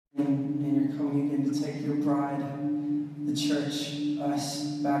you're coming again to take your bride, the church, us,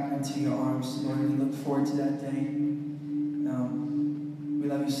 back into your arms. Lord, we look forward to that day. We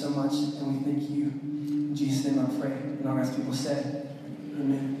love you so much, and we thank you. In Jesus' name I pray. And all God's people said,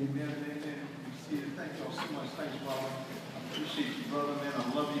 amen. Amen. Thank you all so much. Thanks, Robert. I appreciate you, brother, man.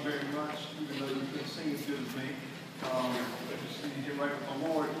 I love you very much, even though you couldn't sing as good as me. Just need to get right with the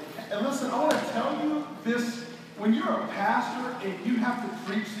Lord. And listen, I want to tell you this. When you're a pastor and you have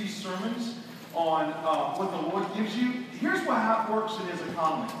to preach these sermons on what the Lord gives you, here's how it works in his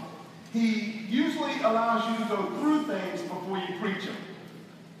economy. He usually allows you to go through things before you preach them.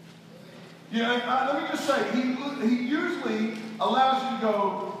 You know, let me just say, he usually allows you to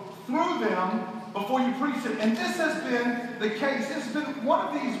go through them before you preach it. And this has been the case. This has been one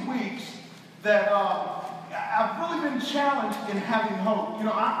of these weeks that I've really been challenged in having hope. You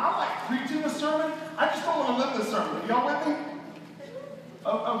know, I like preaching the sermon. I just don't want to live the sermon. Y'all with me?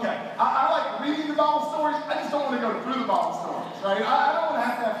 Oh, okay. I like reading the Bible stories. I just don't want to go through the Bible stories, right? I don't want to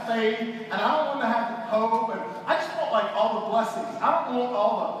have faith, and I don't want to have hope, and I just want like all the blessings. I don't want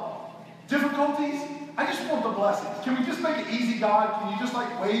all the difficulties. I just want the blessings. Can we just make it easy, God? Can you just like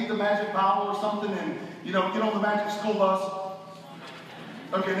wave the magic Bible or something and, you know, get on the magic school bus?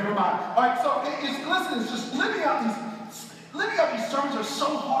 Okay, never mind. All right, so listen, it's just living out these sermons are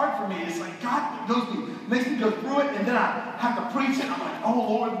so hard for me. It's like God makes me go through it, and then I have to preach it. I'm like, oh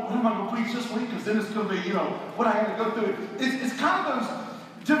Lord, what am I going to preach this week? Because then it's going to be, you know, what I have to go through. It's kind of those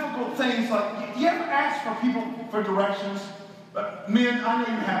difficult things. Like, you ever ask for people for directions? Men, I know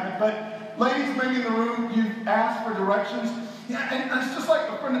you haven't, but ladies, maybe in the room, you've asked for directions. Yeah, and it's just like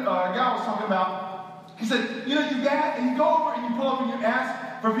a guy was talking about. He said, you know, you go over and you pull up and you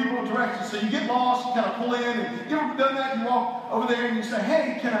ask for people directions. So you get lost, you kind of pull in, and you ever done that? You walk over there and you say,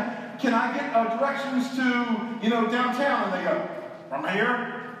 hey, can I get directions to, you know, downtown? And they go, from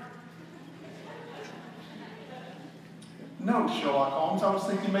here? No, Sherlock Holmes, I was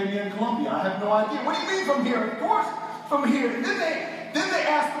thinking maybe in Columbia. I have no idea. What do you mean from here? Of course, from here. And then they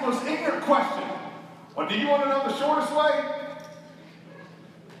ask the most ignorant question. Well, do you want to know the shortest way?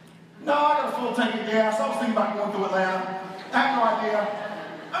 No, I got a full tank of gas. I was thinking about going to Atlanta. I have no idea.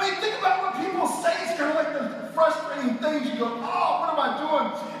 I mean, think about what people say. It's kind of like the frustrating things. You go, oh, what am I doing?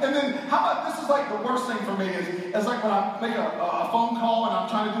 And then, how about this is like the worst thing for me is like when I make a phone call and I'm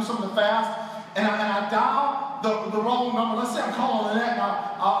trying to do something fast, and I dial the wrong number. Let's say I'm calling Lynette, and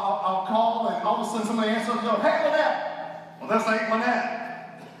I'll call, and all of a sudden somebody answers and go, hey, Lynette. Well, this ain't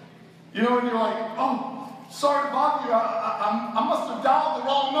Lynette. You know, and you're like, oh, sorry to bother you. I must have dialed the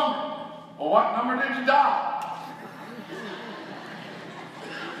wrong number. Well, what number did you dial?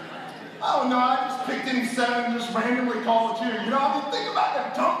 Oh, no, I just picked any 7 and just randomly called it you. You know, I mean, think about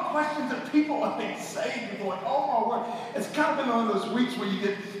the dumb questions that people say. You're going, oh, my word. It's kind of been one of those weeks where you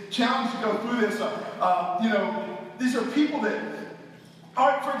get challenged to go through this. You know, these are people that, all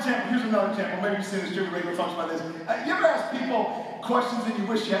right, for example, here's another example. Maybe you've seen this, Jerry Rager talks about this. You ever ask people questions and you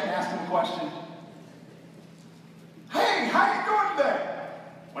wish you hadn't asked them a question? Hey, how you doing today?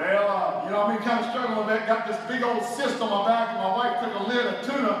 Well, you know, I've been kind of struggling a bit. Got this big old cyst on my back, and my wife took a lid of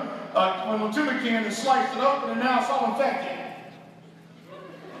tuna, from a tuna can and sliced it open, and now it's all infected.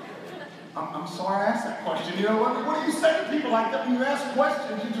 I'm sorry I asked that question. You know, what do you say to people like that when you ask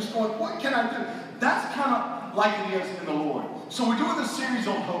questions? You're just going, what can I do? That's kind of like it is in the Lord. So we're doing this series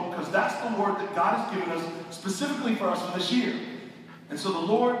on hope because that's the word that God has given us specifically for us for this year. And so the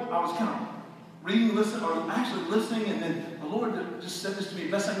Lord, I was kind of reading, listening, and then the Lord just said this to me,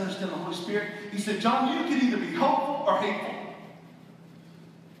 best I can understand the Holy Spirit. He said, John, you can either be hopeful or hateful.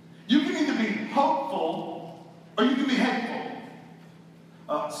 You can either be hopeful or you can be hateful.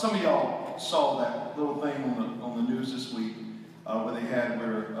 Some of y'all saw that little thing on the news this week where they had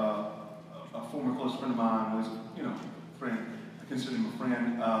where a former close friend of mine was, you know, friend, I consider him a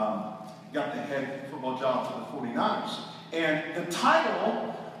friend, got the head football job for the 49ers. And the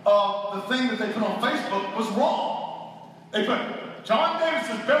title of the thing that they put on Facebook was wrong. They put, John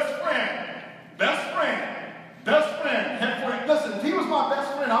Davis's best friend, head 40. Listen, if he was my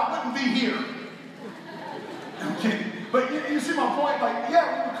best friend, I wouldn't be here. I'm kidding. But you see my point? Like,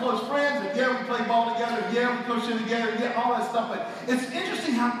 yeah, we were close friends, and yeah, we played ball together, and yeah, we coached together, and yeah, all that stuff. But it's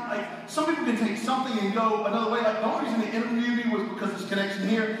interesting how, like, some people can take something and go another way. Like, the only reason they interviewed me was because there's connection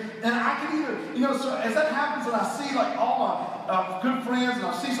here. And I can either, you know, so as that happens, and I see, like, all my good friends, and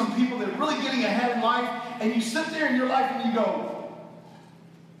I see some people that are really getting ahead in life, and you sit there in your life and you go,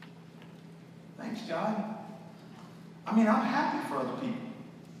 thanks, God. I mean, I'm happy for other people.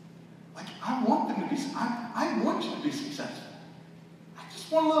 Like, I want them to be, I want you to be successful. I just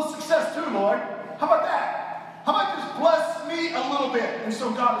want a little success too, Lord. How about that? How about just bless me a little bit. And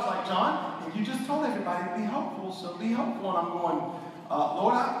so God is like, John, you just told everybody to be hopeful, so be hopeful. And I'm going,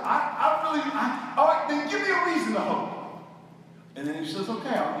 Lord, all right, then give me a reason to hope. And then he says, okay,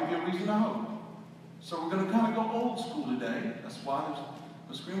 I'll give you a reason to hope. So we're going to kind of go old school today. That's why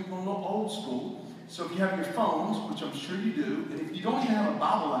the screen going a little old school. So if you have your phones, which I'm sure you do, and if you don't even have a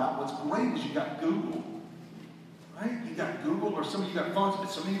Bible app, what's great is you got Google. Right? You got Google, or some of you got phones, but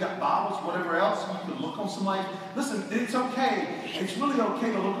some of you got Bibles, whatever else. You can look on somebody's. Listen, it's okay. It's really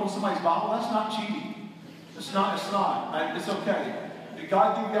okay to look on somebody's Bible. That's not cheating. It's not. It's okay. If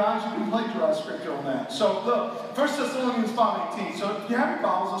God give you eyes, you can plagiarize scripture on that. So look, 1 Thessalonians 5:18. So if you have your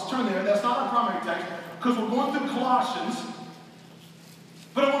Bibles, let's turn there. That's not our primary text, because we're going through Colossians.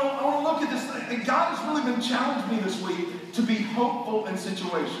 But I want to look at this thing. And God has really been challenging me this week to be hopeful in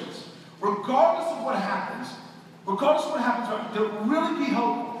situations. Regardless of what happens, to really be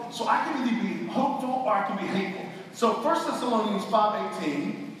hopeful. So I can either be hopeful or I can be hateful. So 1 Thessalonians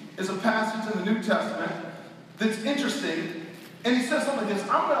 5:18 is a passage in the New Testament that's interesting. And he says something like this.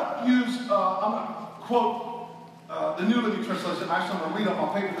 I'm going to quote the New Living Translation. Actually, I'm going to read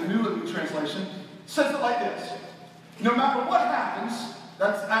off my paper the New Living Translation. It says it like this. No matter what happens,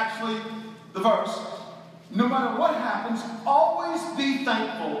 that's actually the verse. No matter what happens, always be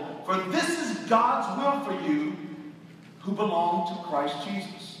thankful, for this is God's will for you who belong to Christ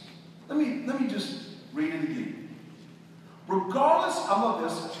Jesus. Let me just read it again. Regardless, I love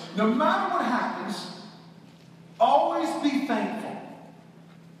this, no matter what happens, always be thankful,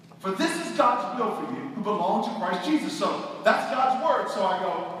 for this is God's will for you who belong to Christ Jesus. So that's God's word. So I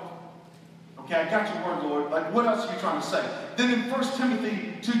go, okay, I got your word, Lord. Like, what else are you trying to say? Then in 1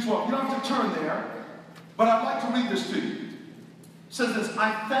 Timothy 2:12, you don't have to turn there, but I'd like to read this to you. It says this,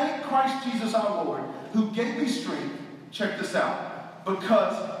 I thank Christ Jesus our Lord, who gave me strength, check this out,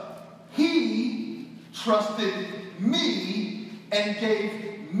 because he trusted me and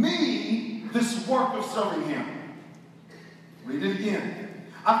gave me this work of serving him. Read it again.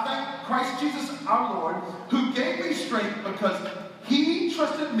 I thank Christ Jesus our Lord, who gave me strength because he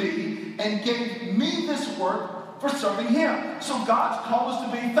trusted me and gave me this work for serving him. So God's called us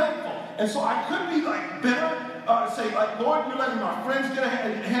to be thankful. And so I could be like bitter, say like, Lord, you're letting my friends get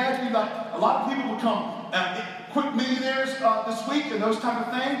ahead. Be like, a lot of people become quick millionaires this week and those type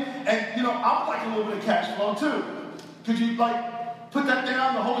of things. And I would like a little bit of cash flow too. Could you put that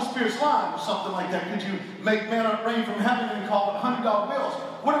down the Holy Spirit's line or something like that? Could you make manna rain from heaven and call it $100 bills?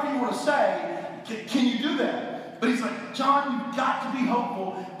 Whatever you want to say, can you do that? But he's like, John, you've got to be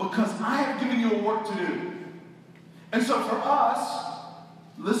hopeful because I have given you a work to do. And so for us,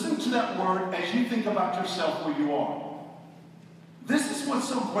 listen to that word as you think about yourself where you are. This is what's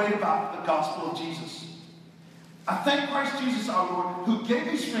so great about the gospel of Jesus. I thank Christ Jesus our Lord, who gave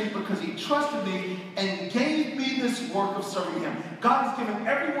me strength because he trusted me and gave me this work of serving him. God has given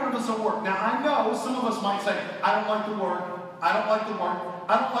every one of us a work. Now I know some of us might say, I don't like the work, I don't like the work,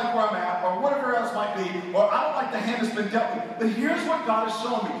 I don't like where I'm at, or whatever else might be, or I don't like the hand that's been dealt me. But here's what God is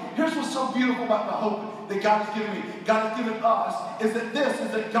showing me. Here's what's so beautiful about the hope that God has given me, God has given us, is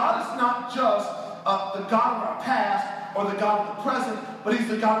that God is not just the God of our past or the God of the present, but he's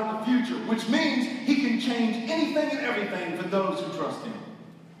the God of the future, which means he can change anything and everything for those who trust him.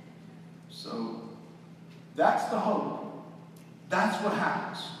 So that's the hope. That's what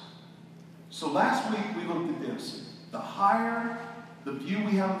happens. So last week we looked at this. The higher the view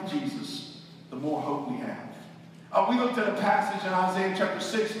we have of Jesus, the more hope we have. We looked at a passage in Isaiah chapter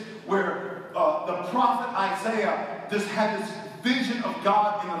 6 where the prophet Isaiah had this vision of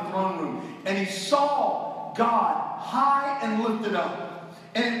God in the throne room. And he saw God high and lifted up.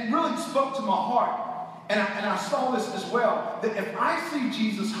 And it really spoke to my heart. And I saw this as well, that if I see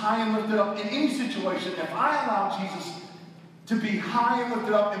Jesus high and lifted up in any situation, if I allow Jesus to be high and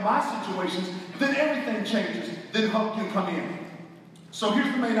lifted up in my situations, then everything changes. Then hope can come in. So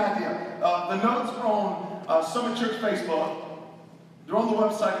here's the main idea. The notes are on Summit Church Facebook. They're on the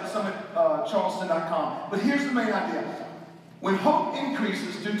website at summitcharleston.com. But here's the main idea. When hope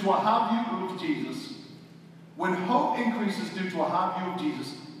increases due to a high view of Jesus, when hope increases due to a high view of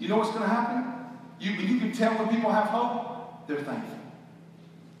Jesus, you know what's going to happen? You can tell when people have hope, they're thankful.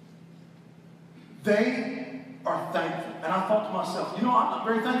 They are thankful. And I thought to myself, I'm not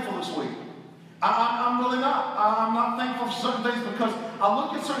very thankful this week. I'm really not. I'm not thankful for certain things because I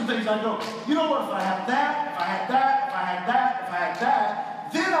look at certain things and I go, you know what, if I had that, if I had that, if I had that, if I had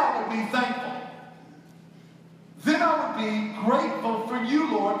that, then I would be thankful. Then I would be grateful for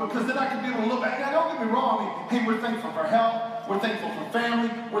you, Lord, because then I could be able to look back. Now, don't get me wrong. Hey, we're thankful for health. We're thankful for family.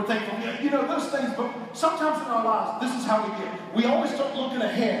 We're thankful, those things. But sometimes in our lives, this is how we get. We always start looking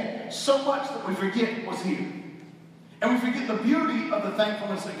ahead so much that we forget what's here. And we forget the beauty of the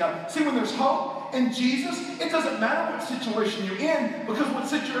thankfulness of God. See, when there's hope in Jesus, it doesn't matter what situation you're in, because what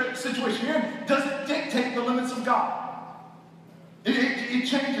situation you're in doesn't dictate the limits of God. It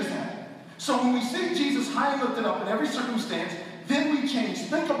changes that. So when we see Jesus high and lifted up in every circumstance, then we change.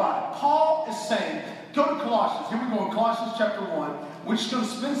 Think about it. Paul is saying, go to Colossians. Here we go in Colossians chapter 1. We're just going to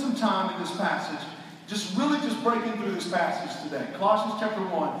spend some time in this passage, just breaking through this passage today. Colossians chapter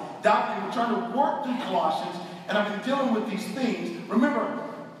 1. We're trying to work through Colossians, and I've been dealing with these things. Remember,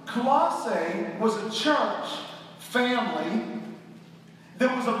 Colossae was a church family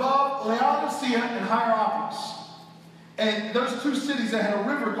that was above Laodicea and Hierapolis. And those two cities that had a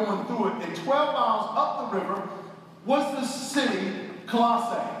river going through it, and 12 miles up the river was the city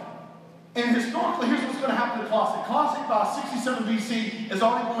Colossae. And historically, here's what's going to happen to Colossae. Colossae, by 67 BC, is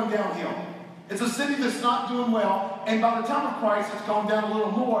already going downhill. It's a city that's not doing well, and by the time of Christ, it's gone down a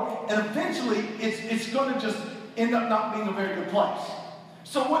little more, and eventually, it's going to just end up not being a very good place.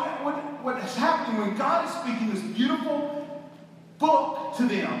 So what is happening when God is speaking this beautiful book to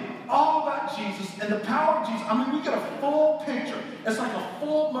them, all about Jesus and the power of Jesus? I mean, we get a full picture. It's like a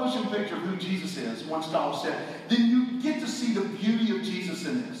full motion picture of who Jesus is, one scholar said. Then you get to see the beauty of Jesus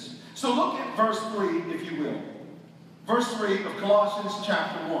in this. So look at verse 3, if you will. Verse 3 of Colossians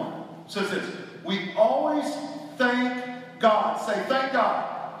chapter 1 says this: we always thank God. Say, thank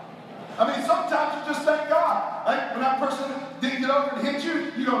God. I mean, sometimes you just thank God. Like when that person didn't get over and hit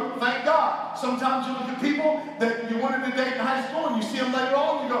you, you go, thank God. Sometimes you look at people that you wanted to date in high school and you see them later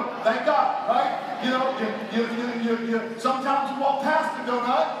on, you go, thank God, right? You know, sometimes you walk past the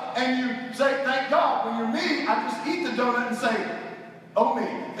donut and you say, thank God. When you're me, I just eat the donut and say, oh me.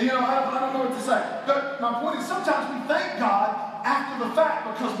 You know, I don't know what to say. But my point is, sometimes we thank God after the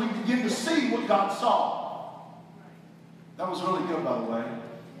fact because we begin to see what God saw. That was really good, by the way.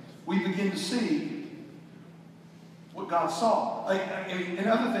 We begin to see what God saw.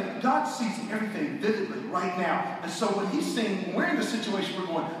 Another thing, God sees everything vividly right now. And so when he's saying, when we're in the situation, we're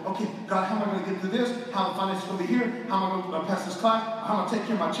going, okay, God, how am I going to get through this? How are the finances going to be here? How am I going to pass this class? How am I going to take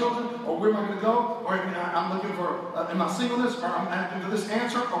care of my children? Or where am I going to go? Or I'm looking for, in my singleness, or I'm asking for this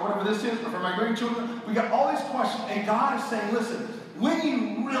answer, or whatever this is, or for my grandchildren. We got all these questions, and God is saying, listen, when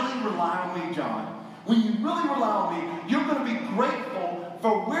you really rely on me, John, when you really rely on me, you're going to be grateful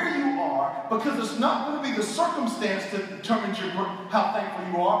for where you are, because it's not going to be the circumstance that determines how thankful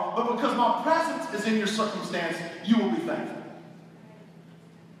you are, but because my presence is in your circumstance, you will be thankful.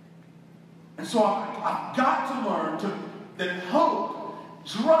 And so I've got to learn that hope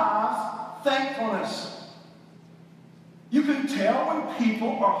drives thankfulness. You can tell when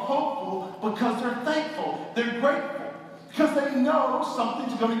people are hopeful because they're thankful, they're grateful, because they know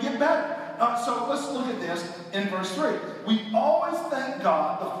something's going to get better. So let's look at this in verse 3. We always thank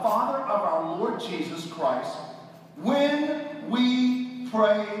God, the Father of our Lord Jesus Christ, when we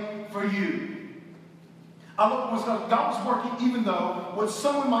pray for you. I love what God was working, even though what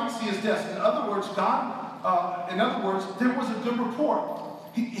someone might see as death. In other words, there was a good report.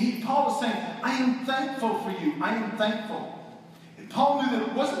 Paul is saying, I am thankful for you. I am thankful. Paul knew that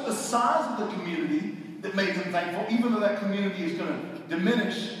it wasn't the size of the community that made him thankful, even though that community is going to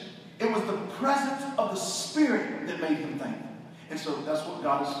diminish. It was the presence of the Spirit that made him thankful. And so that's what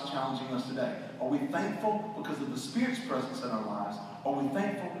God is challenging us today. Are we thankful because of the Spirit's presence in our lives? Or are we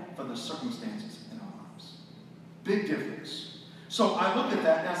thankful for the circumstances in our lives? Big difference. So I looked at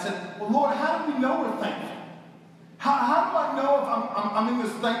that and I said, well, Lord, how do we know we're thankful? How do I know if I'm in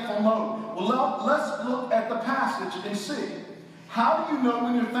this thankful mode? Well, let's look at the passage and see. How do you know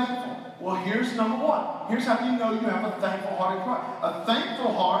when you're thankful? Well, here's number one. Here's how you know you have a thankful heart in Christ. A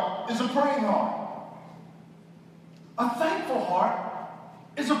thankful heart is a praying heart. A thankful heart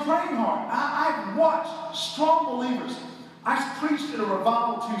is a praying heart. I've watched strong believers. I preached at a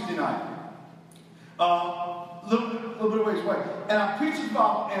revival Tuesday night. A little bit of ways away. And I preached a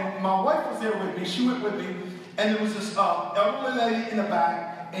revival, and my wife was there with me. She went with me. And there was this elderly lady in the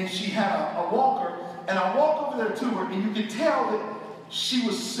back, and she had a walker. And I walked over there to her, and you could tell that she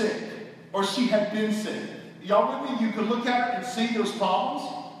was sick, or she had been sick. Y'all with me? You could look at her and see those problems.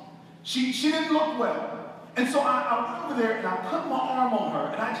 She didn't look well. And so I went over there, and I put my arm on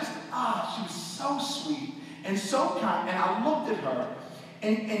her, and I just, she was so sweet and so kind. And I looked at her,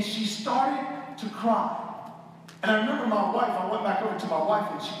 and she started to cry. And I remember my wife, I went back over to my wife,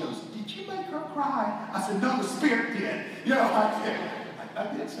 and she goes, did you make her cry? I said, no, the Spirit did. You know, I did.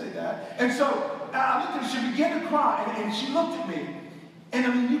 I did say that. And so I looked at her, she began to cry, and she looked at me. And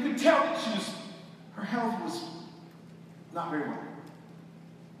I mean, you could tell that her health was not very well.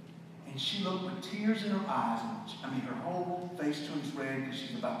 And she looked with tears in her eyes, and her whole face turns red because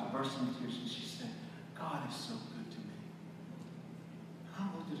she's about to burst into tears. And she said, God is so good to me.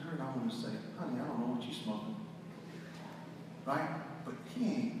 to say, honey, I don't know what you're smoking. Right? But he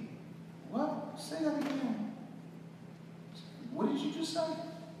ain't. What? Say that again. What did you just say?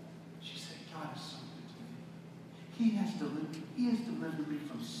 She said, God is so good to me. He has delivered me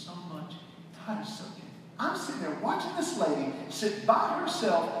from so much. God is so good. I'm sitting there watching this lady sit by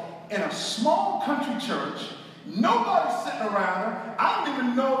herself in a small country church. Nobody's sitting around her. I don't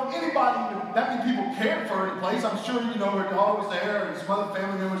even know if anybody, even that many people cared for her in the place. I'm sure, her daughter was there and some other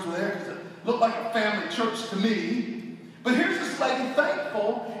family members were there because it looked like a family church to me. But here's this lady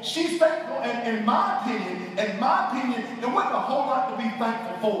thankful. She's thankful, and in my opinion, there wasn't a whole lot to be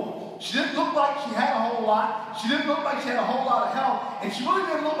thankful for. She didn't look like she had a whole lot. She didn't look like she had a whole lot of health. And she really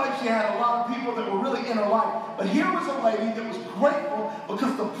didn't look like she had a lot of people that were really in her life. But here was a lady that was grateful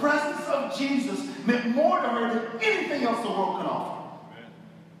because the presence of Jesus meant more to her than anything else the world could offer.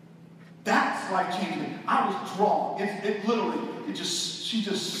 That's life-changing. I was drawn. She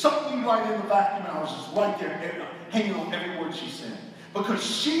just sucked me right in the vacuum, and I was just right there, hanging on every word she said. Because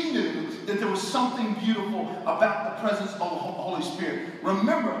she knew that there was something beautiful about the presence of the Holy Spirit.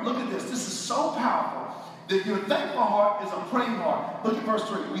 Remember, look at this. This is so powerful that your thankful heart is a praying heart. Look at verse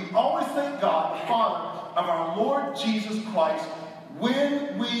 3. We always thank God, the Father of our Lord Jesus Christ,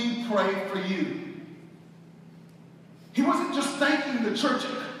 when we pray for you. He wasn't just thanking the church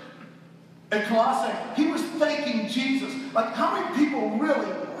at Colossae. He was thanking Jesus. Like, how many people really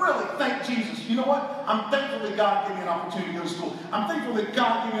thank Jesus? You know what? I'm thankful that God gave me an opportunity to go to school. I'm thankful that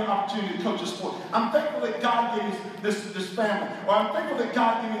God gave me an opportunity to coach a sport. I'm thankful that God gave me this family. Or I'm thankful that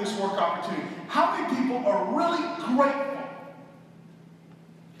God gave me this work opportunity. How many people are really grateful?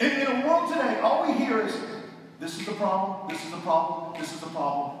 In a world today, all we hear is, this is the problem, this is the problem, this is the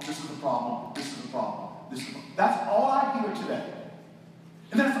problem, this is the problem, this is the problem, this is the problem. That's all I hear today.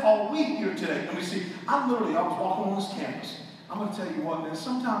 And that's all we hear today. And we see, I was walking on this campus. I'm going to tell you what, man,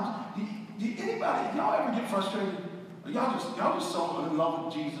 sometimes, y'all ever get frustrated? Y'all just so in love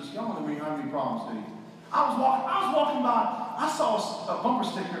with Jesus. Y'all want to have any problems, do you? I was walking by, I saw a bumper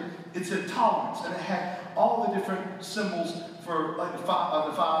sticker. It said tolerance, and it had all the different symbols for like the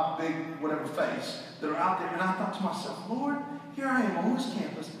five big whatever face that are out there. And I thought to myself, Lord, here I am on this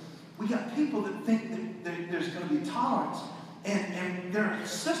campus. We got people that think that there's going to be tolerance. And there are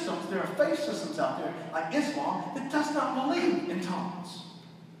systems, there are faith systems out there, like Islam, that does not believe in tolerance.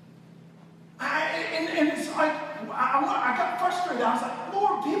 And it's like, I got frustrated. I was like,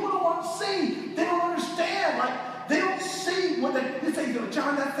 Lord, people don't want to see. They don't understand. Like, they don't see what they say,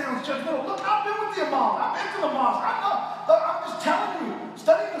 John, that sounds judgmental. Look, I've been with the imam. I've been to the mosque. I know. Look, I'm just telling you,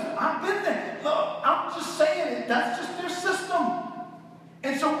 studying this. I've been there. Look, I'm just saying it. That's just their system.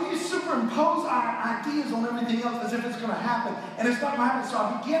 And so we superimpose our ideas on everything else as if it's going to happen. And it's not going to happen. So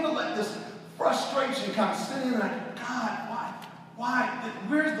I began to let this frustration kind of sit in. And I go, God, why?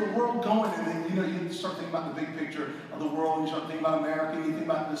 Where's the world going? And then, you start thinking about the big picture of the world. And you start thinking about America. And you think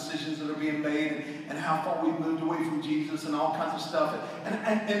about the decisions that are being made. And how far we've moved away from Jesus and all kinds of stuff.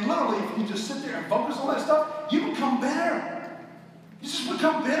 And literally, if you just sit there and focus on that stuff, you become better. You just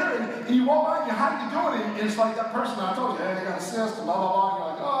become bitter, and you walk by and you, how are you doing? And it's like that person I told you, hey, they got a cyst, and blah, blah, blah. And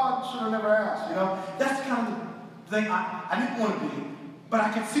you're like, oh, I should have never asked, That's kind of the thing I didn't want to be, but I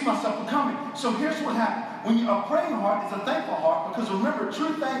could see myself becoming. So here's what happened. When a praying heart is a thankful heart, because remember,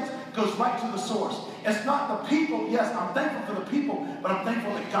 true thanks goes right to the source. It's not the people. Yes, I'm thankful for the people, but I'm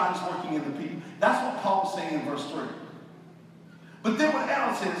thankful that God is working in the people. That's what Paul was saying in verse 3. But then what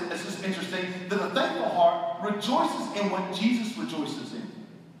else is, it's just interesting, that a thankful heart rejoices in what Jesus rejoices in.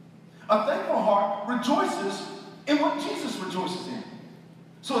 A thankful heart rejoices in what Jesus rejoices in.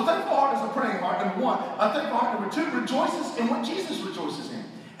 So a thankful heart is a praying heart, number one. A thankful heart, number two, rejoices in what Jesus rejoices in.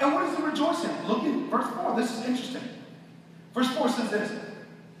 And what does he rejoice in? Look at verse 4. This is interesting. Verse 4 says this.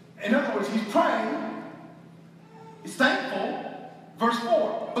 In other words, he's praying. He's thankful. Verse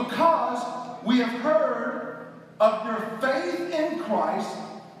 4. Because we have heard of your faith in Christ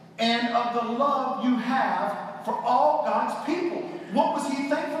and of the love you have for all God's people. What was he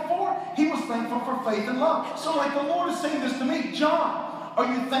thankful for? He was thankful for faith and love. So like the Lord is saying this to me, John,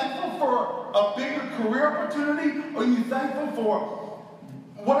 are you thankful for a bigger career opportunity? Are you thankful for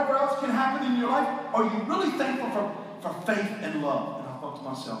whatever else can happen in your life? Are you really thankful for faith and love? And I thought to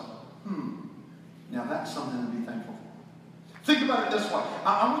myself, now that's something to be thankful for. Think about it this way.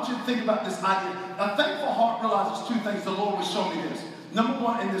 I want you to think about this idea. A thankful heart realizes two things. The Lord was showing me this. Number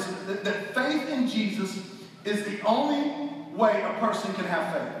one, that faith in Jesus is the only way a person can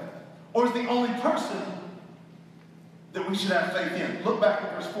have faith. Or is the only person that we should have faith in. Look back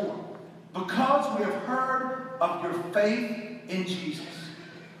at verse 4. Because we have heard of your faith in Jesus.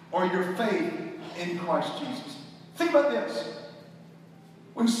 Or your faith in Christ Jesus. Think about this.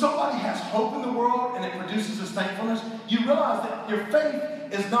 When somebody has hope in the world and it produces this thankfulness, you realize that your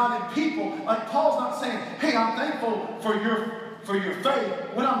faith is not in people. Like Paul's not saying, hey, I'm thankful for your faith.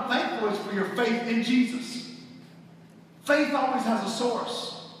 What I'm thankful is for your faith in Jesus. Faith always has a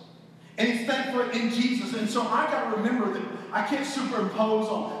source. And he's thankful in Jesus. And so I got to remember that I can't superimpose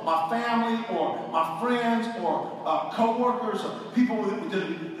on my family or my friends or co-workers or people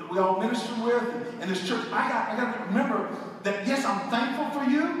that we all minister with in this church. I got to remember that, yes, I'm thankful for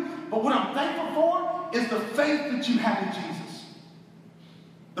you, but what I'm thankful for is the faith that you have in Jesus.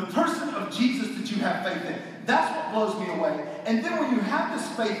 The person of Jesus that you have faith in. That's what blows me away. And then when you have this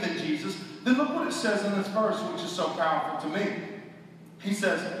faith in Jesus, then look what it says in this verse, which is so powerful to me. He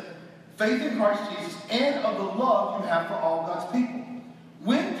says, faith in Christ Jesus and of the love you have for all God's people.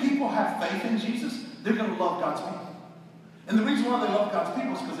 When people have faith in Jesus, they're going to love God's people. And the reason why they love God's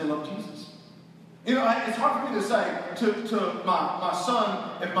people is because they love Jesus. You know, it's hard for me to say to my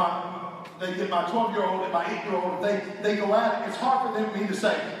son, if they get my 12-year-old and my 8-year-old, if they go at it, it's hard for me to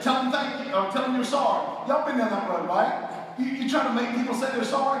say, tell them thank you, or tell them you're sorry. Y'all been down that road, right? You try to make people say they're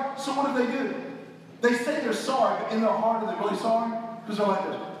sorry, so what do? They say they're sorry, but in their heart, are they really sorry? Because they're like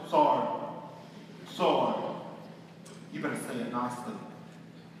this, sorry. You better say it nicely.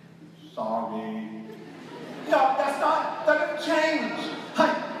 Sorry. No, that doesn't change.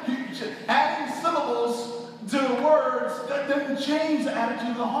 Like, adding syllables to words, that doesn't change the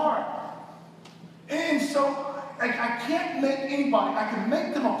attitude of the heart. And so, I can't make anybody, I can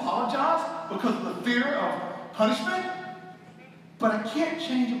make them apologize because of the fear of punishment, but I can't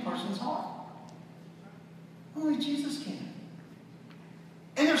change a person's heart. Only Jesus can.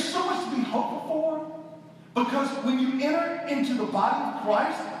 And there's so much to be hopeful for, because when you enter into the body of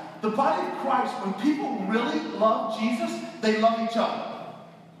Christ, when people really love Jesus, they love each other.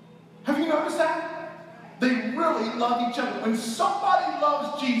 Have you noticed that? They really love each other. When somebody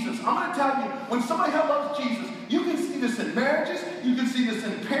loves Jesus, I'm going to tell you, when somebody loves Jesus, you can see this in marriages, you can see this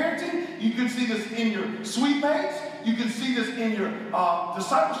in parenting, you can see this in your sweet mates, you can see this in your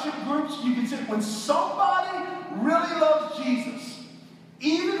discipleship groups, you can see it when somebody really loves Jesus,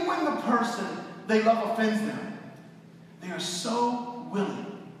 even when the person they love offends them, they are so willing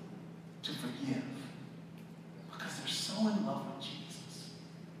to forgive because they're so in love with Jesus.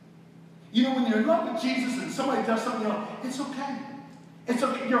 You know, when you're in love with Jesus and somebody does something, it's okay. It's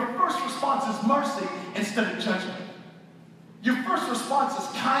okay. Your first response is mercy instead of judgment. Your first response is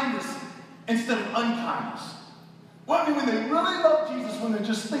kindness instead of unkindness. Well, I mean, when they really love Jesus, when they're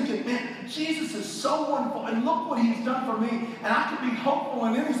just thinking, man, Jesus is so wonderful, and look what he's done for me, and I can be hopeful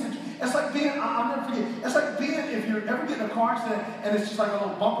in any situation. It's like being, I'll never forget, it's like being, if you're ever getting a car accident, and it's just like a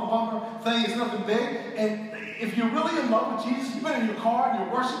little bumper thing, it's nothing big, and if you're really in love with Jesus, you've been in your car, and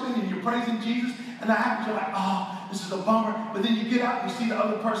you're worshiping, and you're praising Jesus, and that happens, you're like, oh, this is a bummer, but then you get out, and you see the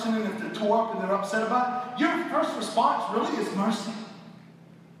other person, and if they're tore up, and they're upset about it, your first response really is mercy.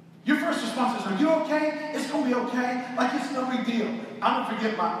 Your first response is, are you okay? It's going to be okay. Like, it's no big deal. I'll never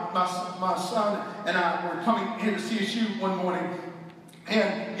forget my son and I were coming here to CSU one morning.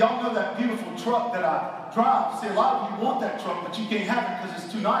 And y'all know that beautiful truck that I drive. See, a lot of you want that truck, but you can't have it because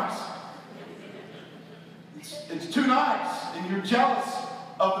it's too nice. It's too nice. And you're jealous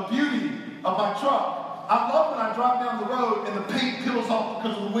of the beauty of my truck. I love when I drive down the road and the paint peels off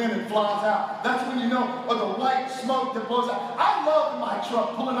because of the wind and flies out. That's when you know, or the white smoke that blows out. I love my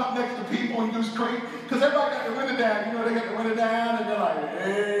truck pulling up next to people in Goose Creek because everybody got their window down. You know, they got their window down and they're like,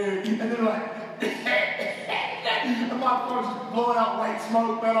 hey. And they're like, and my car's just blowing out white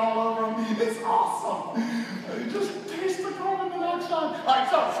smoke, man, all over them. It's awesome. It just tastes the carbon monoxide. All right,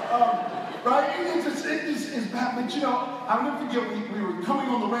 so, right? It just is bad. But, you know, I'll never forget, we were coming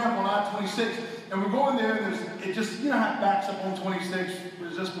on the ramp on I-26, and we're going there, and it just, you know how it backs up on 26,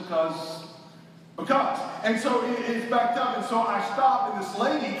 it's just because. And so it's backed up, and so I stop, and this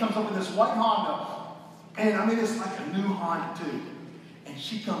lady comes up in this white Honda, and I mean, it's like a new Honda, too. And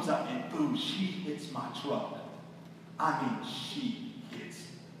she comes up, and boom, she hits my truck. I mean, she hits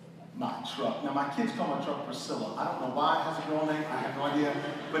my truck. Now, my kids call my truck Priscilla. I don't know why it has a girl name. I have no idea,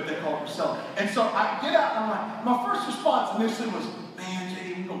 but they call it Priscilla. And so I get out, and I'm like, my first response initially was, man,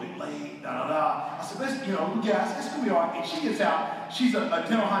 JD, we're going to be late, da-da-da. I said, listen, you know, gas, it's going to be all right. And she gets out. She's a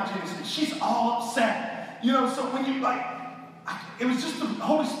dental hygienist, and she's all upset. You know, so when you, like, it was just the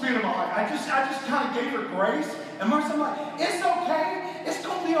Holy Spirit of my life. I just kind of gave her grace. And Marcy's like, it's okay. It's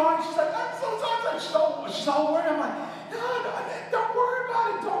going to be all right. She's like, I'm so sorry. She's all worried. I'm like, no, don't worry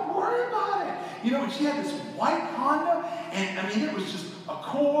about it. Don't worry about it. You know, and she had this white Honda, and I mean, it was just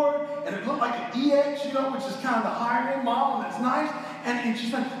Accord, and it looked like an EX, you know, which is kind of the higher end model, and it's nice. And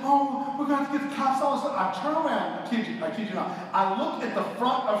she's like, oh, we're going to have to get the cops, all this stuff. I turn around, I kid you not. I look at the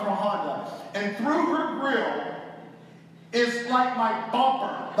front of her Honda, and through her grill is like my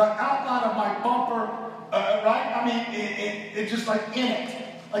bumper, the outline of my bumper, right? I mean, it just like in it.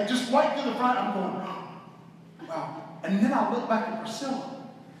 Like just right through the front, I'm going, wow. And then I look back at Priscilla.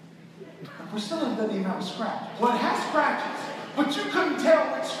 And Priscilla doesn't even have a scratch. Well, it has scratches, but you couldn't tell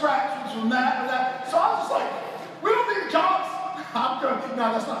which scratch was from that or that. So I was just like, we don't need cops. I'm going,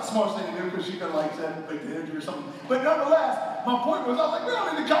 now that's not the smartest thing to do because she could have like said like the injury or something. But nonetheless, my point was, I was like, we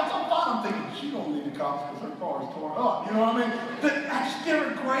don't need the cops. I'm fine. I'm thinking, she don't need the cops because her car is torn up. You know what I mean? But I just give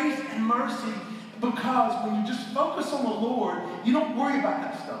her grace and mercy because when you just focus on the Lord, you don't worry about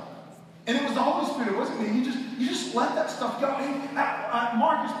that stuff. And it was the Holy Spirit, it wasn't me. You just let that stuff go. And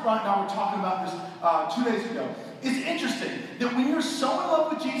Marcus and I were talking about this 2 days ago. It's interesting that when you're so in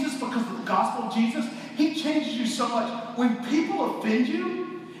love with Jesus because of the gospel of Jesus, he changes you so much. When people offend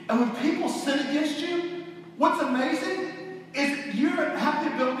you and when people sin against you, what's amazing is you have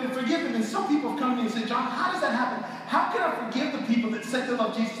the ability to forgive them. And some people have come to me and said, John, how does that happen? How can I forgive the people that say they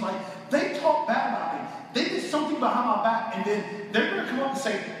love Jesus? Like, they talk bad about me. They did something behind my back, and then they're going to come up and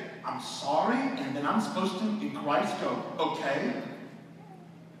say, I'm sorry, and then I'm supposed to, in Christ, go, okay.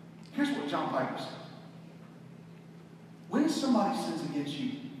 Here's what John Piper said. When somebody sins against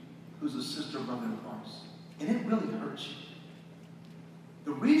you, who's a sister or brother in Christ, and it really hurts you,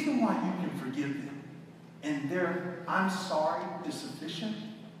 the reason why you can forgive them, and their I'm sorry is sufficient,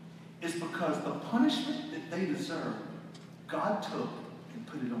 is because the punishment that they deserve, God took and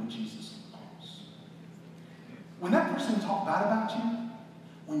put it on Jesus on the cross. When that person talked bad about you,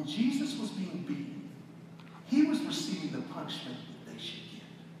 when Jesus was being beaten, he was receiving the punishment that they should get.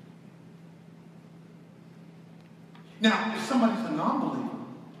 Now, if somebody's a non-believer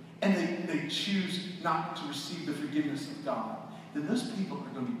and they choose not to receive the forgiveness of God, then those people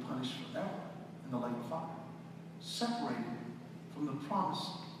are going to be punished forever in the lake of fire, separated from the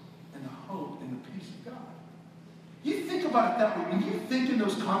promise and the hope and the peace of God. You think about it that way. When you think in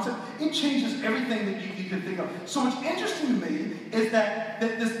those concepts, it changes everything that you can think of. So what's interesting to me is that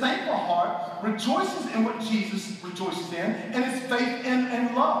this thankful heart rejoices in what Jesus rejoices in, and it's faith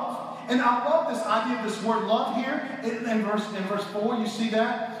and love. And I love this idea of this word love here in verse 4. You see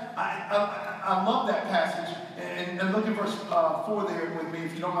that? I love that passage. And look at verse 4 there with me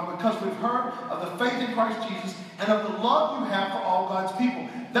if you don't mind. Because we've heard of the faith in Christ Jesus and of the love you have for all God's people.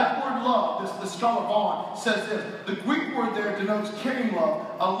 That word love, the scholar Vaughan says this. The Greek word there denotes caring love.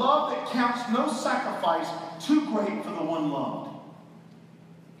 A love that counts no sacrifice too great for the one loved.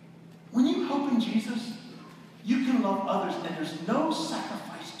 When you hope in Jesus, you can love others and there's no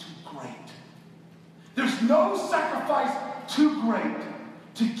sacrifice too great. There's no sacrifice too great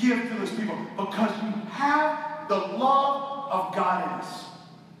to give to those people because you have the love of God in us.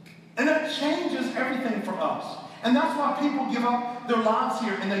 And that changes everything for us. And that's why people give up their lives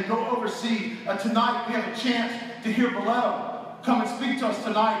here and they go overseas. Tonight we have a chance to hear Boleto come and speak to us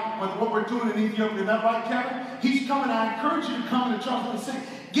tonight with what we're doing in Ethiopia. Isn't that right, Kevin? He's coming. I encourage you to come into Charleston City.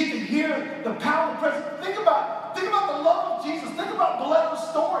 Get to hear the power of the presence. Think about the love of Jesus. Think about Boleto's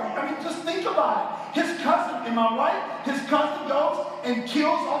story. I mean, just think about it. His cousin, am I right? His cousin goes and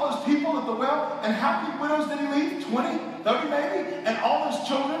kills all those people at the well. And how many widows did he leave? 20, 30 maybe? And all those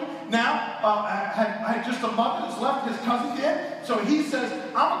children now had just a mother that's left, his cousin did. So he says,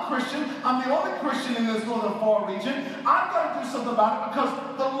 I'm a Christian. I'm the only Christian in this northern far region. I've got to do something about it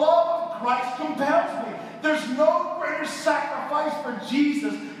because the love of Christ compels me. There's no greater sacrifice for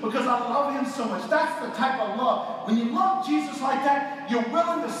Jesus because I love him so much. That's the type of love. When you love Jesus like that, you're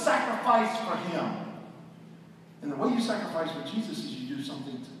willing to sacrifice for him. And the way you sacrifice for Jesus is you do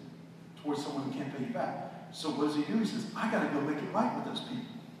something towards someone who can't pay you back. So what does he do? He says, I got to go make it right with those people.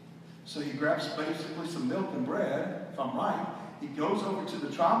 So he grabs basically some milk and bread, if I'm right. He goes over to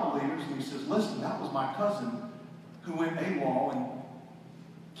the tribal leaders and he says, listen, that was my cousin who went AWOL and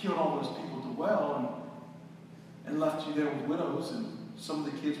killed all those people at the well and left you there with widows, and some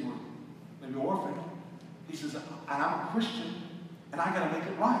of the kids were maybe orphaned. He says, and I'm a Christian, and I got to make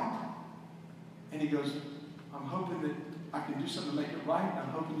it right. And he goes, I'm hoping that I can do something to make it right, and I'm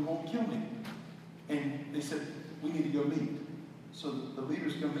hoping you won't kill me. And they said, we need to go meet. So the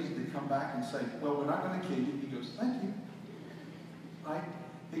leaders go meet, they come back and say, well, we're not going to kill you. He goes, thank you. Right?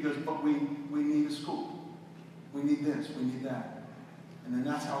 He goes, but we need a school. We need this, we need that. And then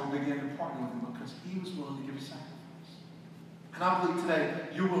that's how we began to partner with him because he was willing to give a sacrifice. And I believe today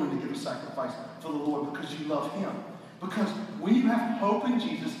you're willing to give a sacrifice for the Lord because you love him. Because when you have hope in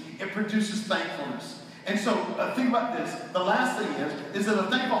Jesus, it produces thankfulness. And so think about this. The last thing is that a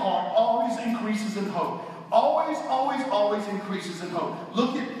thankful heart always increases in hope. always, always, always increases in hope.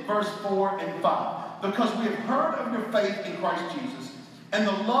 Look at verse 4 and 5. Because we have heard of your faith in Christ Jesus and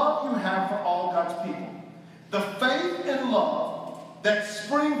the love you have for all God's people. The faith and love that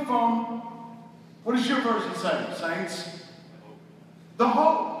spring from, what does your version say, saints? The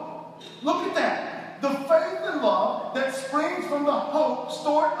hope. Look at that. The faith and love that springs from the hope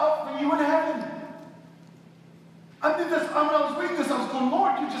stored up for you in heaven. I was reading this, I was going,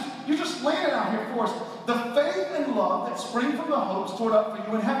 Lord, you just laying it out here for us. The faith and love that spring from the hope stored up for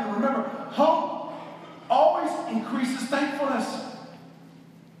you in heaven. Remember, hope always increases thankfulness.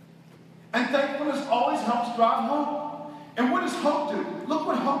 And thankfulness always helps drive hope. And what does hope do? Look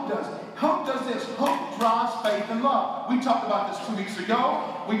what hope does. Hope does this. Hope drives faith and love. We talked about this 2 weeks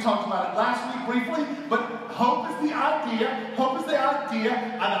ago. We talked about it last week briefly. But hope is the idea. Hope is the idea.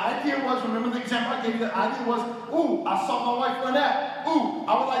 And the idea was, remember the example I gave you? The idea was, ooh, I saw my wife Lynette. Ooh,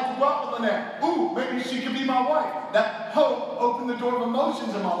 I would like to go out with Lynette. Ooh, maybe she could be my wife. That hope opened the door of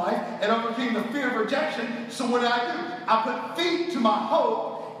emotions in my life and overcame the fear of rejection. So what did I do? I put feet to my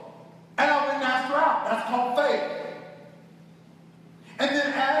hope and I went and asked her out. That's called faith. And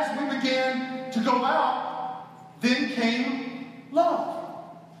then as we began to go out, then came love.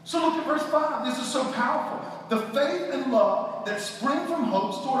 So look at verse 5. This is so powerful. The faith and love that spring from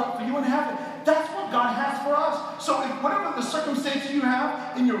hope stored up for you in heaven. That's what God has for us. So if whatever the circumstances you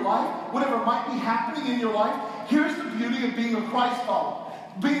have in your life, whatever might be happening in your life, here's the beauty of being a Christ follower.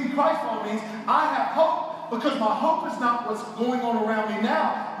 Being a Christ follower means I have hope because my hope is not what's going on around me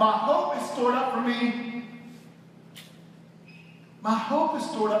now. My hope is stored up for me. My hope is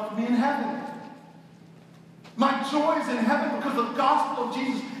stored up for me in heaven. My joy is in heaven because of the gospel of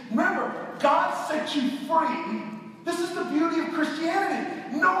Jesus. Remember, God set you free. This is the beauty of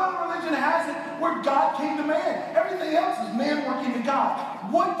Christianity. No other religion has it where God came to man. Everything else is man working to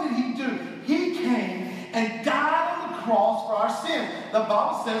God. What did he do? He came and died on the cross for our sin. The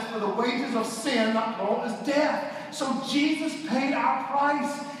Bible says, for the wages of sin, not plural, is death. So Jesus paid our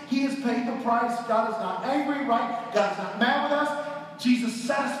price. He has paid the price. God is not angry, right? God is not mad with us. Jesus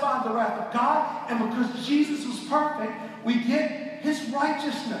satisfied the wrath of God, and because Jesus was perfect, we get his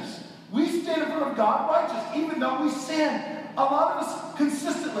righteousness. We stand in front of God righteous, even though we sin. A lot of us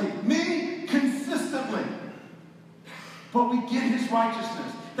consistently, me consistently. But we get his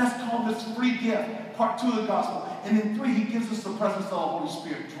righteousness. That's called this free gift, part 2 of the gospel. And then 3, he gives us the presence of the Holy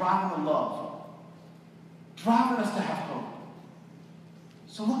Spirit, driving the love, driving us to have hope.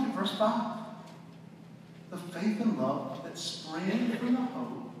 So look at verse 5. The faith and love that spring from the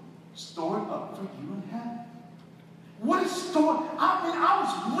hope stored up for you in heaven. What is stored? I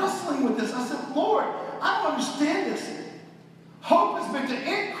was wrestling with this. I said, Lord, I don't understand this. Hope is meant to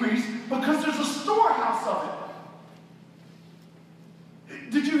increase because there's a storehouse of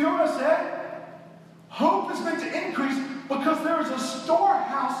it. Did you hear what I said? Hope is meant to increase because there is a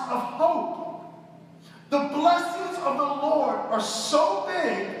storehouse of hope. The blessings of the Lord are so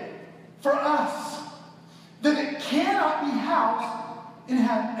big for us that it cannot be housed in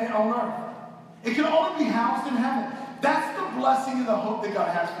heaven, on earth. It can only be housed in heaven. That's the blessing and the hope that God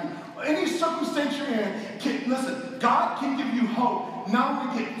has for you. Any circumstance you're in, listen, God can give you hope, not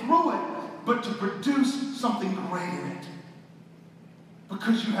only to get through it, but to produce something great in it.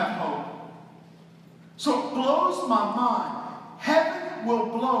 Because you have hope. So it blows my mind. Heaven will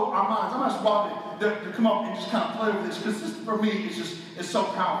blow our minds. I'm going to ask Rob to come up and just kind of play with this, because this, for me, is so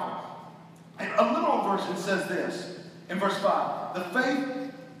powerful. And a literal version says this, in verse 5, the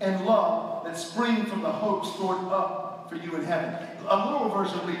faith and love that spring from the hope stored up for you in heaven. A literal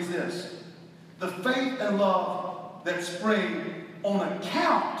version reads this, the faith and love that spring on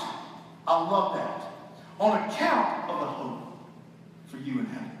account, I love that, on account of the hope for you in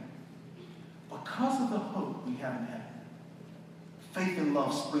heaven. Because of the hope we have in heaven, faith and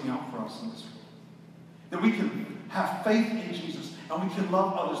love spring out for us in this world. That we can have faith in Jesus and we can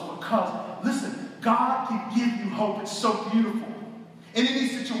love others because, listen, God can give you hope. It's so beautiful. In any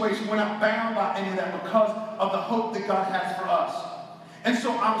situation, we're not bound by any of that because of the hope that God has for us. And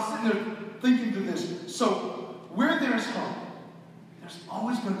so I was sitting there thinking through this. So where there's hope, there's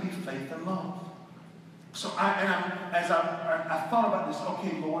always going to be faith and love. So as I thought about this,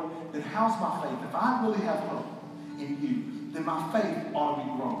 okay, Lord, then how's my faith? If I really have hope in you, then my faith ought to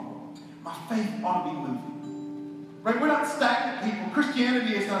be growing. My faith ought to be moving. Right? We're not stagnant people.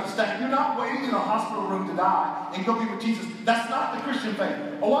 Christianity is not stagnant. You're not waiting in a hospital room to die and go be with Jesus. That's not the Christian faith.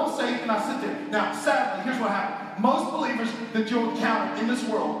 Oh, I'm saved and I sit there. Now, sadly, here's what happened. Most believers that you'll encounter in this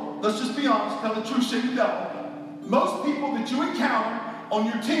world, let's just be honest, tell the truth, shame the devil. Most people that you encounter on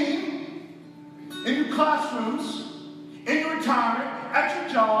your team, in your classrooms, in your retirement, at your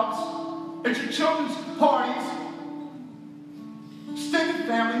jobs, at your children's parties, extended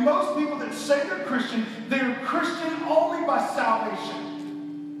family, most people that say they're Christian only by salvation.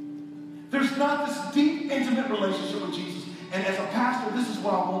 There's not this deep, intimate relationship with Jesus. And as a pastor, this is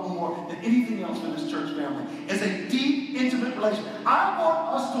what I want more than anything else for this church family, is a deep, intimate relationship. I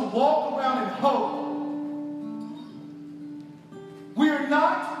want us to walk around in hope. We are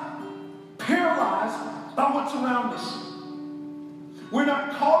not paralyzed by what's around us. We're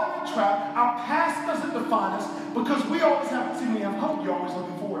not caught in a trap. Our past doesn't define us because we always have, see, when you have hope, you're always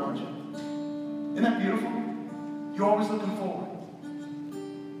looking forward, aren't you? Isn't that beautiful? You're always looking forward.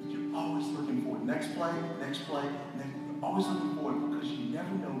 You're always looking forward. Next play, next play, next. Always looking forward because you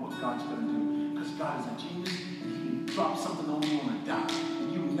never know what God's going to do. Because God is a genius and He can drop something on you on a dime.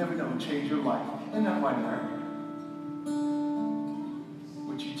 And you never know and change your life. Isn't that right, Larry?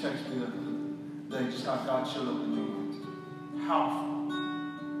 What you text me the other day, just how God showed up in me. Powerful.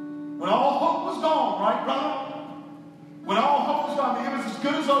 When all hope was gone, right, brother? When all hope was gone, it was as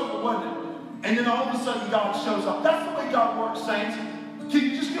good as over, wasn't it? And then all of a sudden God shows up. That's the way God works, saints. Can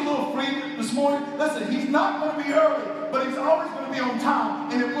you just get a little free this morning? Listen, He's not going to be early, but He's always going to be on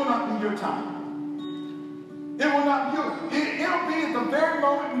time, and it will not be your time. It will not be yours. It'll be at the very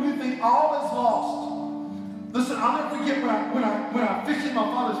moment when you think all is lost. Listen, I'll never forget when I officiated my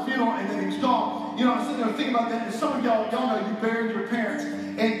father's funeral and then he was gone. You know, I was sitting there thinking about that, and some of y'all know you buried your parents.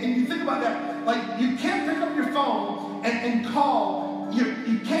 And you think about that, like you can't pick up your phone and call,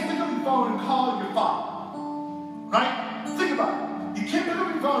 you can't pick up your phone and call your father. Right? Think about it. You can't pick up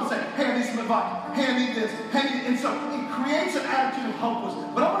your phone and say, hey, I need some advice. Hey, I need this. Hey, and so it creates an attitude of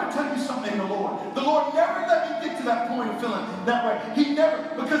hopelessness. But I want to tell you something in the Lord. The Lord never let me get to that point of feeling that way. He never,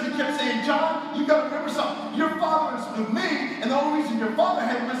 because He kept saying, John, you got to remember something. Your father is with me, and the only reason your father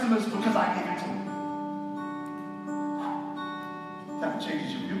had wisdom is because I gave it to him. That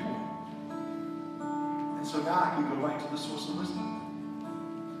changes your viewpoint. And so now I can go right to the source of wisdom.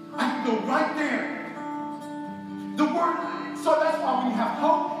 I can go right there. The word. So that's why when you have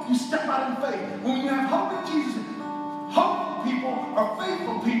hope, you step out in faith. When you have hope in Jesus, hopeful people are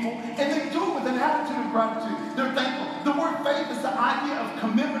faithful people, and they do it with an attitude of gratitude. They're thankful. The word faith is the idea of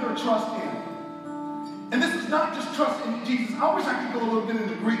commitment or trust in. And this is not just trust in Jesus. I wish I could go a little bit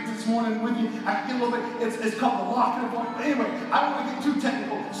into Greek this morning with you. I could get a little bit. It's called the locative. But anyway, I don't want to get too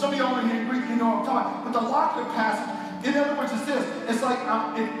technical. Some of y'all in here in Greek, you know what I'm talking about. But the locative passage, in other words, it's this. It's like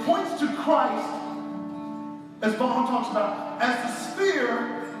it points to Christ, as Vaughan talks about, as the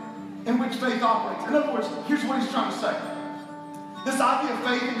sphere in which faith operates. In other words, here's what he's trying to say. This idea of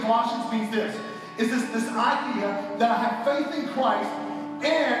faith in Colossians means this. Is this idea that I have faith in Christ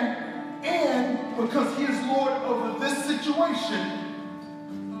and because He is Lord over this situation,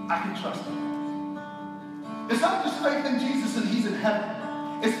 I can trust Him. It's not just faith in Jesus and He's in heaven.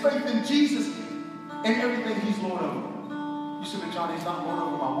 It's faith in Jesus and everything He's Lord over. You said, but John, He's not Lord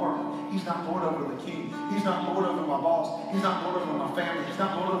over my work. He's not Lord over the king. He's not Lord over my boss. He's not Lord over my family. He's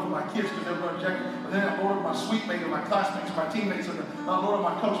not Lord over my kids because they're going to reject Him. They're not Lord over my sweet mate or my classmates or my teammates or not Lord over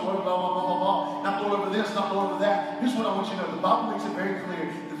my coach, blah, blah, blah, blah, blah, blah. Not Lord over this, not Lord over that. Here's what I want you to know. The Bible makes it very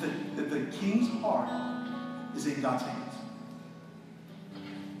clear that the king's heart is in God's hands.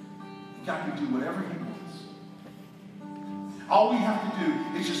 God can do whatever He wants. All we have to do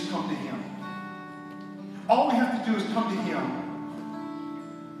is just come to Him. All we have to do is come to Him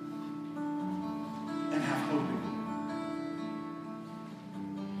and have hope in Him.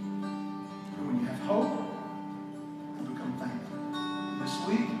 And when you have hope, you become thankful. This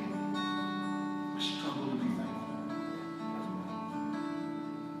week, I struggle to be thankful.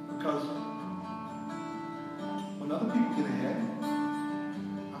 Because when other people get ahead,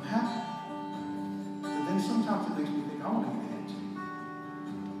 I'm happy. But then sometimes it makes me think, I want to get ahead too.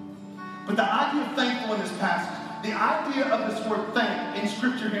 But the idea of thankful in this passage, the idea of this word thank in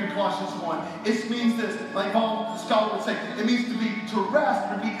Scripture here in Colossians 1, it means this, like Vaughan, the scholar would say, it means to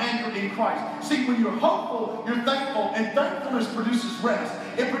rest or be anchored in Christ. See, when you're hopeful, you're thankful, and thankfulness produces rest.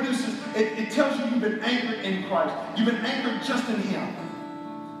 It tells you you've been anchored in Christ. You've been anchored just in Him.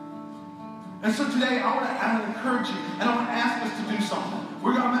 And so today, I want to encourage you, and I want to ask us to do something.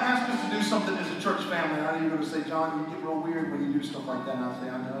 I'm going to ask us to do something as a church family. I know you're going to say, John, you get real weird when you do stuff like that. And I'll say,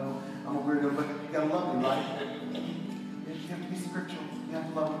 I know, I'm a weirdo, but you got to love me, right? You have to be scriptural. You have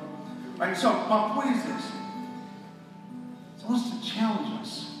to love me. All right, so my point is this. I want us to challenge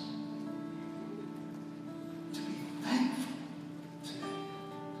us to be thankful today.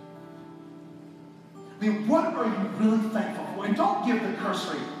 I mean, what are you really thankful for? And don't give the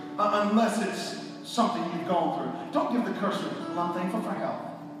cursory, unless it's something you've gone through. Don't give the cursory. Well, I'm thankful for health.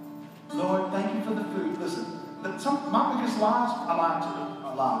 Lord, thank you for the food. Listen, my biggest lies, I lied to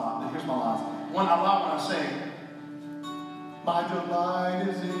lie. But here's my lies. One, I lie when I sing, my delight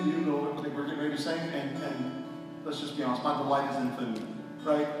is in you, Lord. I think we're getting ready to sing, and let's just be honest, my delight is in food,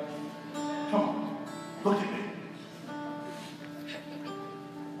 right? Come on, look at me.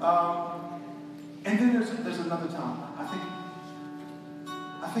 And then there's another time.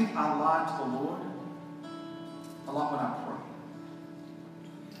 I think I lie to the Lord a lot when I pray.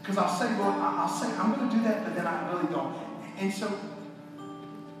 Because I'll say, Lord, I'll say, I'm going to do that, but then I really don't. And so,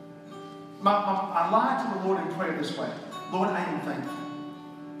 I lie to the Lord in prayer this way. Lord, I am thankful.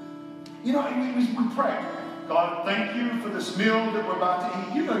 You know, we pray. God, thank you for this meal that we're about to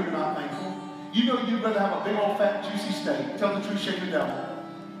eat. You know you're not thankful. You know you'd rather have a big old fat juicy steak. Tell the truth, shake the devil.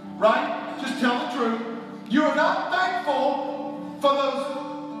 Right? Just tell the truth. You are not thankful for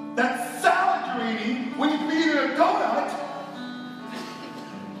that salad you're eating when you could be eating a donut.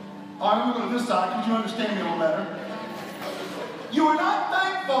 Oh, I'm going to go to this side because you understand me a little better. You are not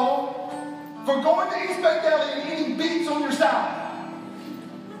thankful for going to East Bay Deli and eating beets on your salad.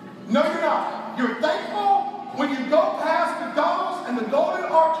 No, you're not. You're thankful when you go past McDonald's and the Golden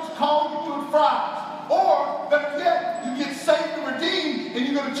Arches call you to fries. Or, better yet, you get saved and redeemed and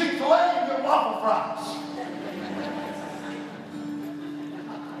you go to Chick-fil-A and you get waffle fries.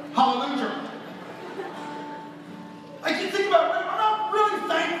 Hallelujah. I can think about it. I'm not really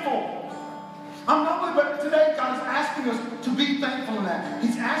thankful. I'm not really, but today God is asking us to be thankful in that.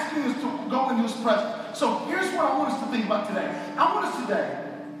 He's asking us to go into His presence. So here's what I want us to think about today. I want us today,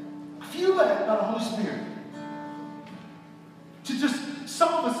 if you led by the Holy Spirit, to just,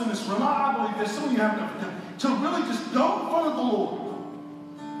 some of us in this room, I believe this, some of you haven't, to really just go in front of the Lord.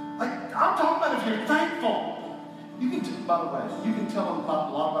 Like, I'm talking about if you're thankful. You can, by the way, you can tell a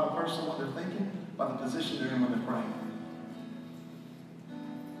lot about a person, what they're thinking, by the position they're in when they're praying.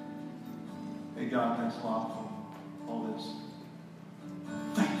 Hey, God, thanks a lot for all this.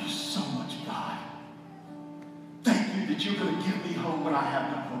 Thank you so much, God. Thank you that you're going to give me hope when I have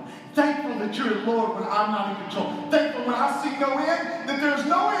no hope. Thankful that you're Lord when I'm not in control. Thankful when I see no end, that there's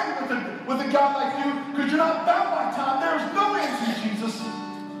no end with a God like you, because you're not bound by time. There's no end to Jesus.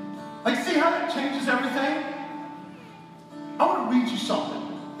 Like, see how that changes everything? I want to read you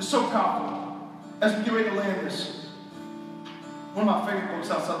something. It's so powerful. As we get ready to land this, one of my favorite books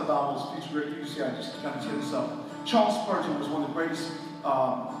outside the Bible is Future Great. You can see I just kind of tear this up. Charles Spurgeon was one of the greatest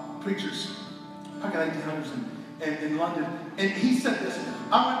preachers back in the 1800s in London. And he said this.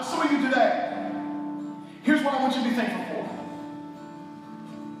 I want some of you today, here's what I want you to be thankful for.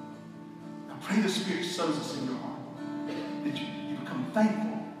 I pray the Spirit sows this in your heart. That you become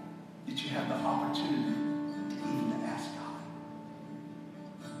thankful that you have the opportunity to ask God.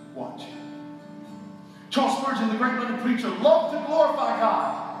 Watch. Charles Spurgeon, the great London preacher, loved to glorify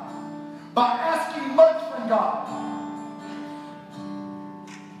God by asking much from God.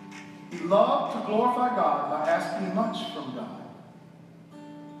 He loved to glorify God by asking much from God.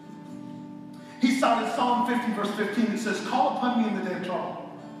 He cited Psalm 50, verse 15, that says, call upon me in the day of trouble.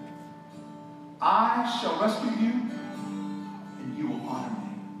 I shall rescue you, and you will honor me.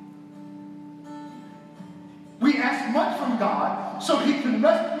 We ask much from God so He can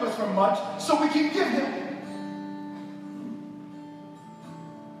rescue us from much, so we can give Him.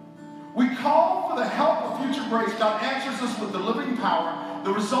 We call for the help of future grace. God answers us with delivering power.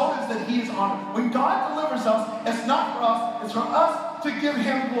 The result is that He is honored. When God delivers us, it's not for us, it's for us to give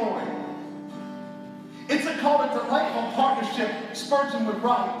Him glory. It's called a delightful partnership, Spurgeon would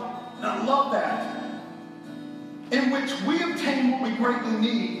write, and I love that, in which we obtain what we greatly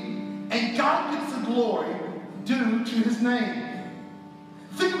need, and God gets the glory due to His name.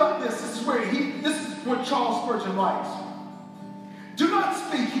 Think about this. This is what Charles Spurgeon writes. Do not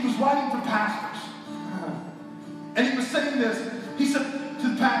speak. He was writing to pastors. And he was saying this. He said to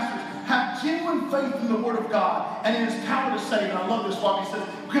the pastors, have genuine faith in the Word of God and in His power to save. And I love this part. He says,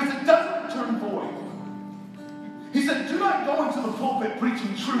 because it doesn't return void. He said, do not go into the pulpit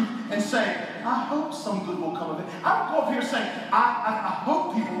preaching truth and saying, I hope some good will come of it. I don't go up here saying, I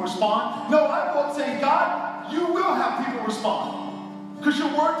hope people respond. No, I go up saying, God, you will have people respond. Because your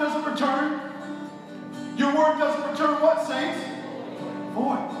word doesn't return. Your word doesn't return what, saints?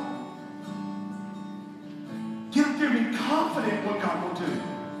 Void. Get up there and be confident what God will do.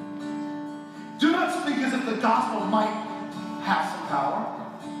 Do not speak as if the gospel might have some power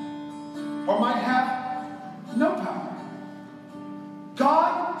or might have no power.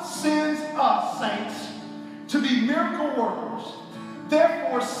 God sends us, saints, to be miracle workers.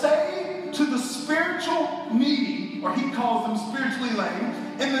 Therefore, say to the spiritual needy, or He calls them spiritually lame,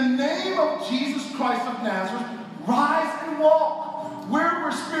 in the name of Jesus Christ of Nazareth, rise and walk. Where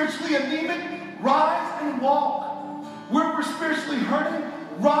we're spiritually anemic, rise and walk. Where we're spiritually hurting,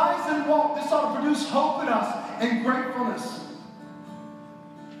 Rise and walk. This ought to produce hope in us and gratefulness.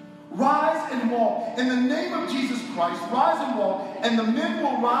 Rise and walk. In the name of Jesus Christ, rise and walk, and the men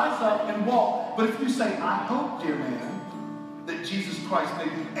will rise up and walk. But if you say, I hope, dear man, that Jesus Christ may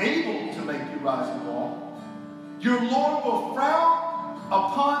be able to make you rise and walk, your Lord will frown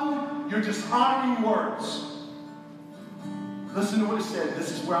upon your dishonoring words. Listen to what it said.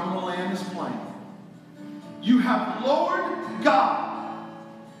 This is where I'm going to land this plane. You have lowered God.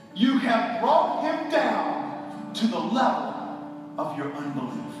 You have brought him down to the level of your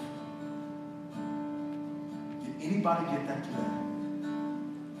unbelief. Anybody get that today?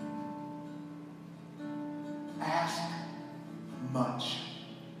 Ask much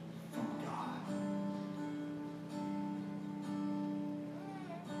from God.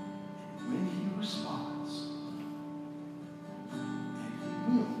 When he responds, and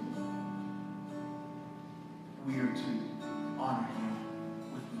he will, we are to honor him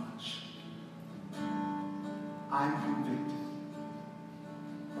with much. I'm convicted.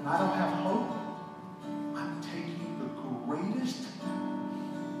 When I don't have hope, greatest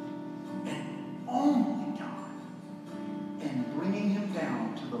and only God and bringing him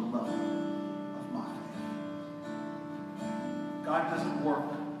down to the level of my faith. God doesn't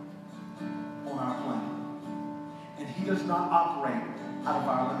work on our plan, and he does not operate out of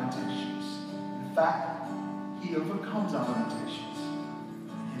our limitations. In fact, he overcomes our limitations,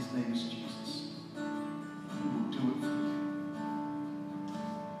 and his name is Jesus. He will do it for you.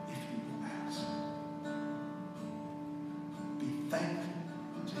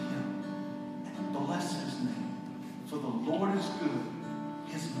 Thankful to him and bless his name. For the Lord is good,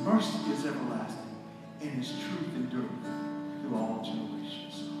 his mercy is everlasting, and his truth endureth through all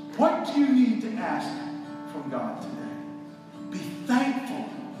generations. What do you need to ask from God today? Be thankful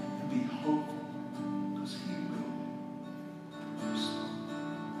and be hopeful, because he will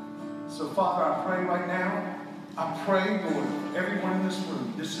respond. So, Father, I pray right now, I pray, Lord, everyone in this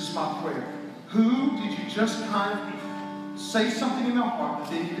room, this is my prayer. Who did you just kind of say something in their heart that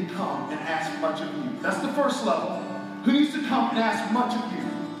they need to come and ask much of you? That's the first level. Who needs to come and ask much of you?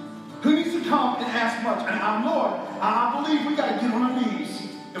 Who needs to come and ask much? And Lord, I believe we got to get on our knees.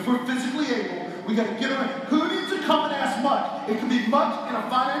 If we're physically able, we got to get on our knees. Who needs to come and ask much? It can be much in a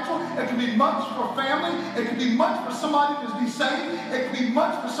financial, it can be much for family, it can be much for somebody to be saved, it can be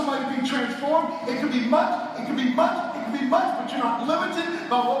much for somebody to be transformed, it can be much, it can be much, it can be much, but you're not limited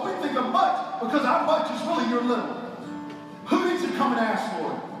by what we think of much, because our much is really your little. Who needs to come and ask,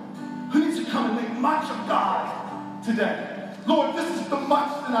 Lord? Who needs to come and make much of God today? Lord, this is the much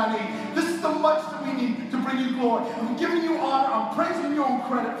that I need. This is the much that we need to bring you glory. I'm giving you honor. I'm praising you on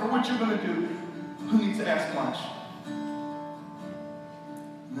credit for what you're going to do. Who needs to ask much?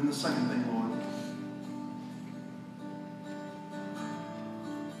 And then the second thing, Lord.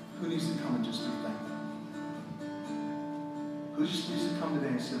 Who needs to come and just be thankful? Who just needs to come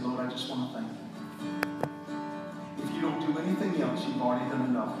today and say, Lord, I just want to thank you. If you don't do anything else, you've already done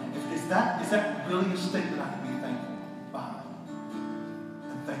enough. Is that really a statement I can be thankful behind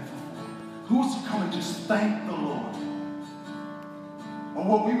and thankful for? Who wants to come and just thank the Lord? Or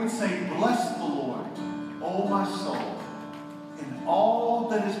what we would say, bless the Lord, O my soul, and all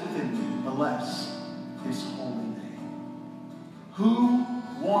that is within me, bless his holy name. Who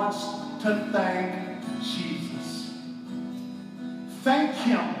wants to thank Jesus? Thank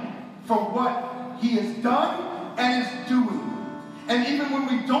him for what he has done and is doing. And even when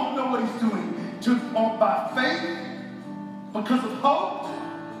we don't know what he's doing, by faith, because of hope,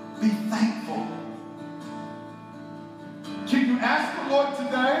 be thankful. Can you ask the Lord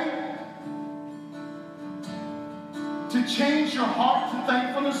today to change your heart to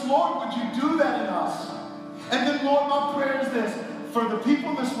thankfulness? Lord, would you do that in us? And then, Lord, my prayer is this. For the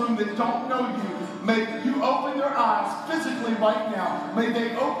people in this room that don't know you, may you open their eyes physically right now. May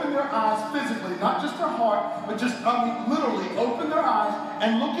they open their eyes physically, not just their heart, but just literally open their eyes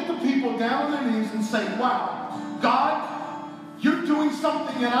and look at the people down on their knees and say, wow, God, you're doing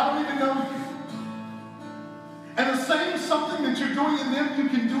something that I don't even know you. And the same something that you're doing in them, you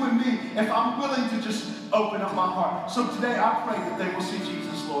can do in me if I'm willing to just open up my heart. So today I pray that they will see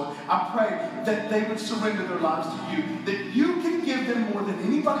Jesus, Lord. I pray that they would surrender their lives to you, that you can give them more than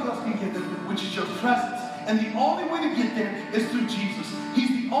anybody else can give them, which is your presence. And the only way to get there is through Jesus. He's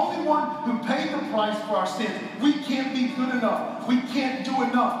the only one who paid the price for our sins. We can't be good enough. We can't do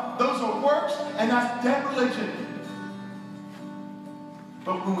enough. Those are works, and that's dead religion.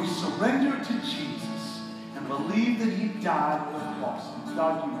 But when we surrender to Jesus, and believe that he died on the cross, and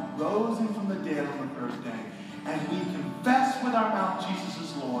God, you rose him from the dead on the third day, and we confess with our mouth Jesus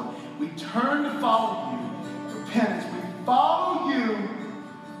is Lord, we turn to follow you, repentance, we follow you,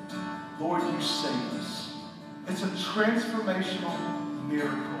 Lord, you saved us. It's a transformational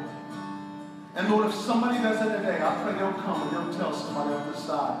miracle. And Lord, if somebody does that today, I pray they'll come and they'll tell somebody on the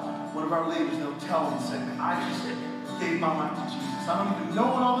side, one of our leaders, they'll tell them and say, man, I just gave my life to Jesus. I don't even know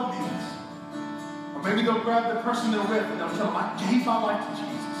what all it means. Or maybe they'll grab the person they're with and they'll tell them, I gave my life to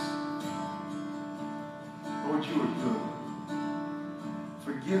Jesus. Lord, you are good.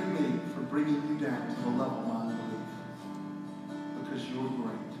 Forgive me for bringing you down to the level of my unbelief. Because you're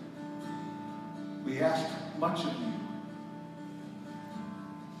great. We ask much of you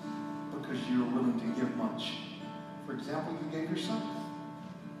because you're willing to give much. For example, you gave your son.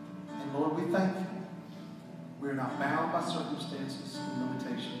 And Lord, we thank you. We're not bound by circumstances and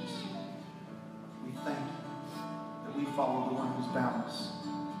limitations. We thank you that we follow the one who's bound